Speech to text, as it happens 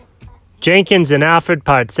Jenkins and Alfred,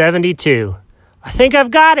 Part 72. I think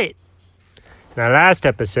I've got it. In our last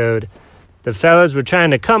episode, the fellas were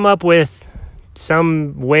trying to come up with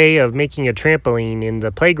some way of making a trampoline in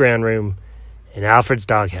the playground room in Alfred's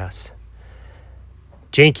doghouse.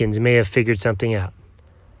 Jenkins may have figured something out.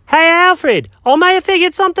 Hey, Alfred, I may have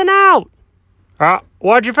figured something out.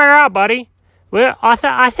 What'd you figure out, buddy? Well,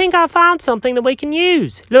 I think I found something that we can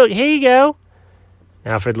use. Look, here you go.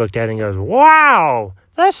 Alfred looked at it and goes, Wow,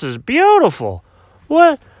 this is beautiful.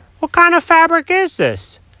 What kind of fabric is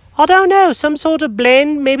this? I don't know, some sort of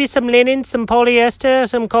blend, maybe some linen, some polyester,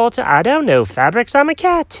 some cotton. I don't know, fabrics, I'm a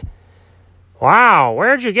cat. Wow,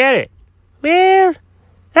 where'd you get it? Well,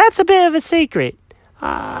 that's a bit of a secret.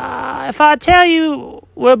 If I tell you,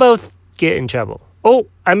 we'll both get in trouble.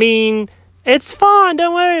 It's fine,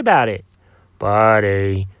 don't worry about it.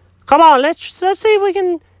 Buddy, come on, let's see if we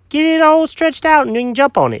can get it all stretched out and you can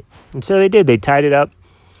jump on it. And so they did. They tied it up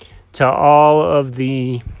to all of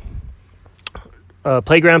the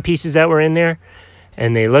playground pieces that were in there,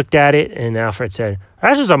 and they looked at it, and Alfred said,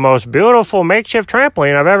 This is the most beautiful makeshift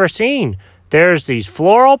trampoline I've ever seen. There's these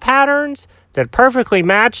floral patterns that perfectly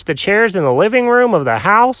match the chairs in the living room of the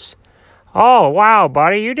house. Oh, wow,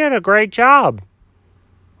 buddy, you did a great job.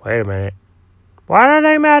 Wait a minute. Why do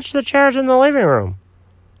they match the chairs in the living room?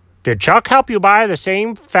 Did Chuck help you buy the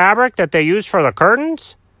same fabric that they use for the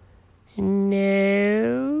curtains?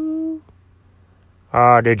 No.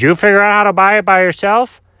 Did you figure out how to buy it by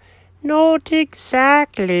yourself? Not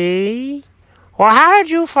exactly. Well, how did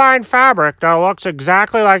you find fabric that looks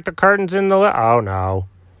exactly like the curtains in the Oh, no.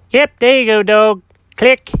 Yep, there you go, dog.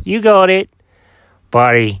 Click, you got it.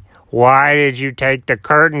 Buddy, why did you take the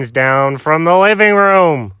curtains down from the living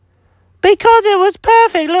room? Because it was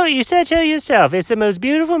perfect. Look, you said so yourself. It's the most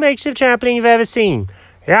beautiful makeshift trampoline you've ever seen.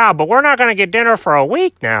 Yeah, but we're not going to get dinner for a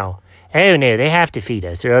week now. Oh, no, they have to feed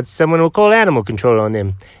us, or else someone will call animal control on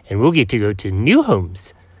them, and we'll get to go to new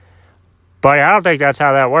homes. But I don't think that's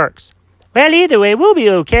how that works. Well, either way, we'll be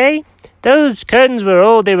okay. Those curtains were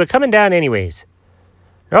old. They were coming down anyways.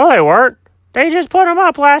 No, they weren't. They just put them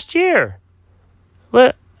up last year.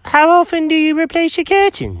 Well, how often do you replace your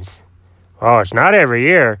curtains? Oh, it's not every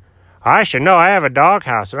year. I should know. I have a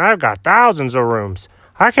doghouse, and I've got thousands of rooms.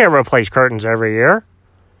 I can't replace curtains every year.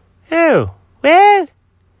 Oh,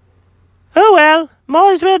 well,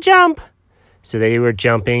 might as well jump. So they were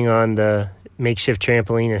jumping on the makeshift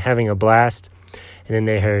trampoline and having a blast. And then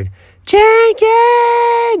they heard,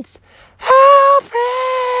 Jenkins!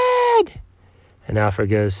 Alfred! And Alfred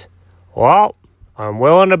goes, Well, I'm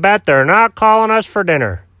willing to bet they're not calling us for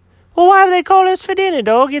dinner. Well, why have they called us for dinner,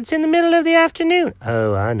 dog? It's in the middle of the afternoon.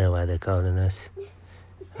 Oh, I know why they're calling us.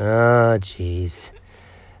 Oh, jeez.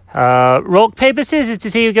 Rock, paper, scissors to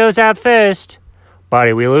see who goes out first.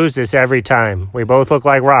 Buddy, we lose this every time. We both look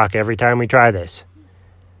like rock every time we try this.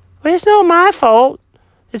 Well, it's not my fault.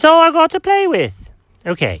 It's all I got to play with.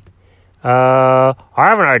 Okay. I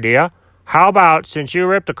have an idea. How about, since you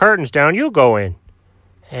ripped the curtains down, you go in?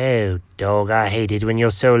 Oh, dog, I hate it when you're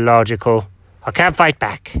so logical. I can't fight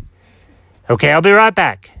back. Okay, I'll be right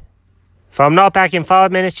back. If I'm not back in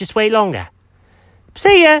 5 minutes, just wait longer.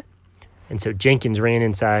 See ya. And so Jenkins ran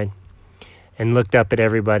inside and looked up at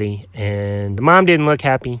everybody, and the mom didn't look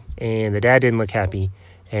happy, and the dad didn't look happy,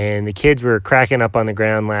 and the kids were cracking up on the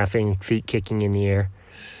ground, laughing, feet kicking in the air.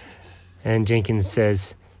 And Jenkins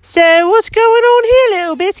says, So, what's going on here,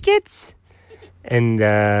 little biscuits? And,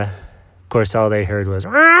 of course, all they heard was,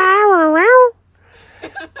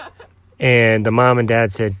 And the mom and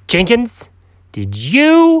dad said, Jenkins, did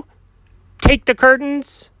you take the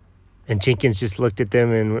curtains? And Jenkins just looked at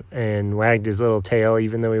them and wagged his little tail,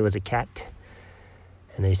 even though he was a cat.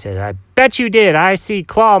 And they said, I bet you did. I see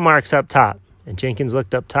claw marks up top. And Jenkins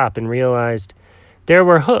looked up top and realized there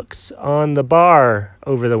were hooks on the bar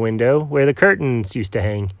over the window where the curtains used to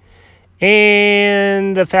hang.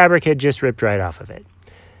 And the fabric had just ripped right off of it.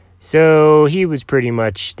 So he was pretty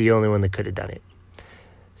much the only one that could have done it.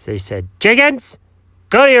 So they said, Jenkins,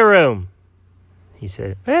 go to your room. He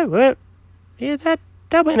said, yeah,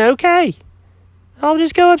 that went okay. I'll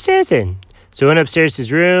just go upstairs then. So he went upstairs to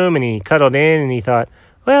his room, and he cuddled in, and he thought,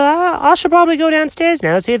 well, I should probably go downstairs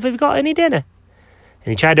now and see if we've got any dinner.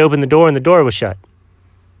 And he tried to open the door, and the door was shut.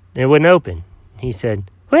 And it wouldn't open. He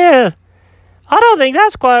said, well, I don't think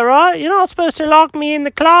that's quite right. You're not supposed to lock me in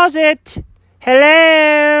the closet.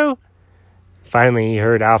 Hello? Finally, he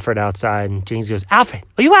heard Alfred outside, and Jenkins goes, Alfred,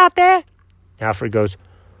 are you out there? Alfred goes,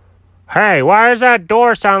 Hey, why does that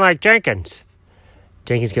door sound like Jenkins?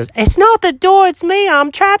 Jenkins goes, It's not the door, it's me.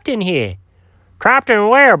 I'm trapped in here. Trapped in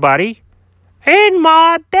where, buddy? In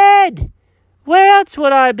my bed. Where else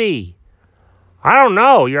would I be? I don't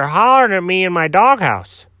know. You're hollering at me in my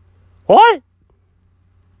doghouse. What?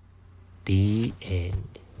 The end.